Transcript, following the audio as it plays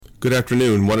Good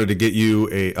afternoon. Wanted to get you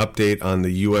an update on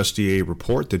the USDA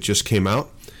report that just came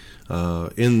out.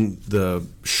 In the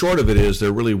short of it is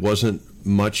there really wasn't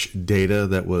much data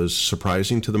that was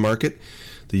surprising to the market.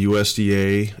 The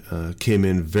USDA came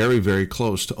in very, very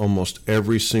close to almost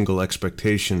every single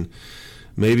expectation,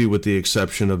 maybe with the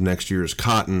exception of next year's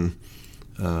cotton,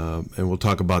 and we'll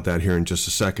talk about that here in just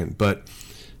a second. But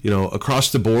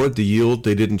across the board, the yield,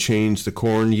 they didn't change the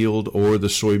corn yield or the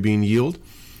soybean yield.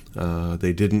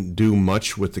 They didn't do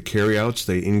much with the carryouts.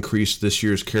 They increased this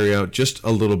year's carryout just a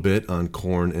little bit on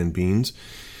corn and beans.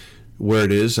 Where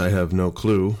it is, I have no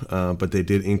clue, but they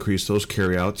did increase those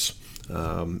carryouts.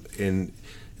 And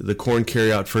the corn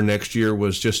carryout for next year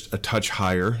was just a touch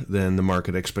higher than the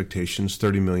market expectations.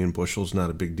 30 million bushels, not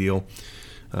a big deal.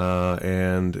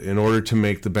 And in order to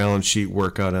make the balance sheet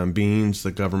work out on beans,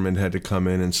 the government had to come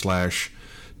in and slash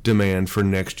demand for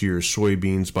next year's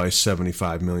soybeans by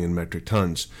 75 million metric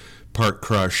tons, part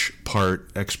crush,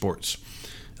 part exports.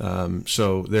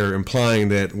 So they're implying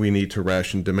that we need to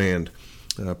ration demand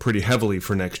pretty heavily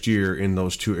for next year in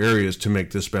those two areas to make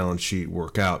this balance sheet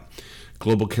work out.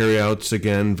 Global carryouts,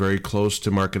 again, very close to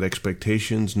market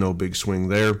expectations, no big swing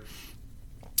there.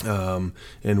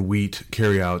 And wheat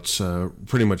carryouts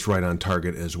pretty much right on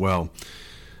target as well.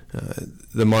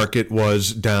 The market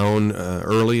was down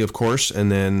early, of course,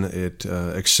 and then it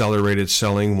accelerated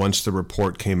selling once the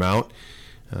report came out,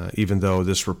 even though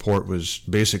this report was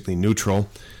basically neutral.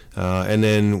 And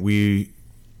then we,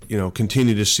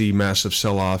 continue to see massive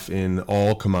sell-off in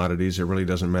all commodities. It really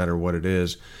doesn't matter what it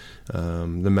is. The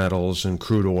metals and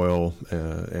crude oil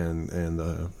and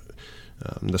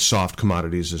the soft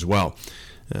commodities as well.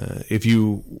 If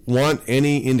you want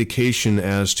any indication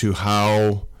as to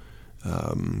how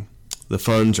the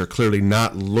funds are clearly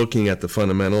not looking at the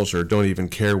fundamentals or don't even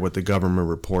care what the government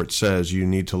report says, you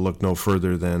need to look no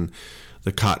further than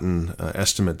the cotton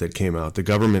estimate that came out. The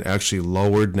government actually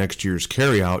lowered next year's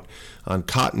carryout on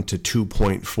cotton to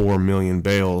 2.4 million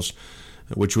bales,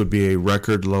 which would be a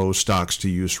record low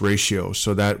stocks-to-use ratio.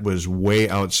 So that was way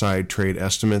outside trade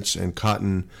estimates, and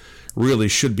cotton really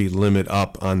should be limit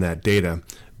up on that data.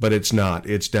 But it's not.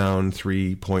 It's down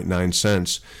 3.9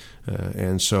 cents.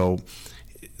 And so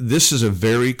this is a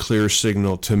very clear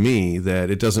signal to me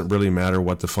that it doesn't really matter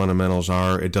what the fundamentals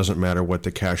are. It doesn't matter what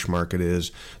the cash market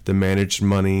is. The managed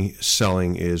money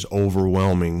selling is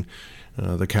overwhelming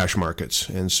the cash markets.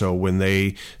 And so when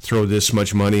they throw this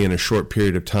much money in a short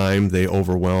period of time, they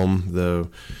overwhelm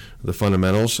the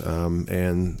fundamentals,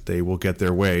 and they will get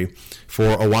their way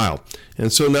for a while.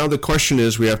 And so now the question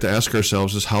is, we have to ask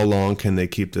ourselves is how long can they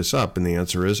keep this up? And the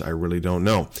answer is, I really don't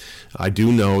know. I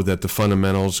do know that the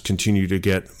fundamentals continue to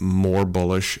get more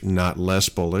bullish, not less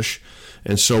bullish.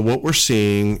 And so what we're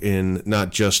seeing in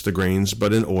not just the grains,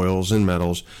 but in oils and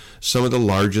metals, some of the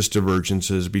largest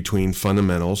divergences between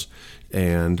fundamentals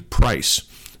and price.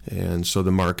 And so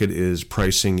the market is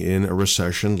pricing in a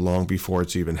recession long before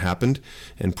it's even happened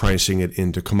and pricing it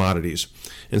into commodities.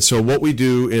 And so what we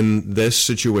do in this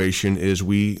situation is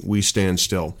we stand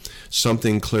still.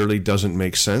 Something clearly doesn't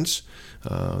make sense.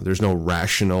 There's no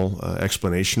rational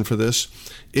explanation for this.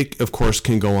 It, of course,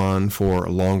 can go on for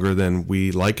longer than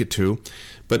we like it to,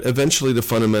 but eventually the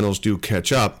fundamentals do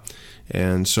catch up.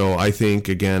 And so I think,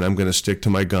 again, I'm going to stick to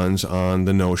my guns on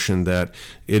the notion that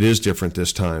it is different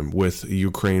this time with the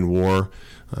Ukraine war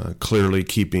clearly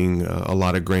keeping a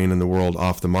lot of grain in the world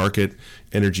off the market.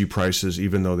 Energy prices,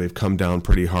 even though they've come down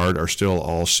pretty hard, are still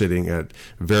all sitting at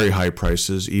very high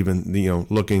prices, even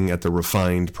looking at the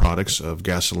refined products of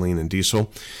gasoline and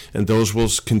diesel. And those will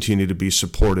continue to be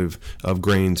supportive of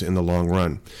grains in the long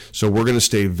run. So we're going to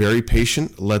stay very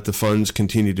patient, let the funds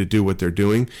continue to do what they're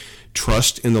doing,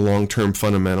 trust in the long-term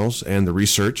fundamentals and the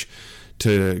research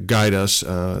to guide us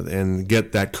and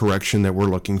get that correction that we're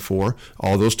looking for.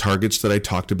 All those targets that I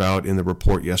talked about in the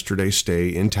report yesterday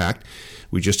stay intact.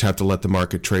 We just have to let the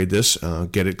market trade this,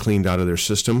 get it cleaned out of their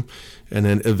system, and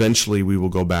then eventually we will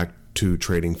go back to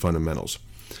trading fundamentals.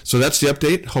 So that's the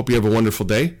update. Hope you have a wonderful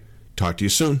day. Talk to you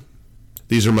soon.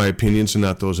 These are my opinions and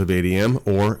not those of ADM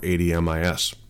or ADMIS.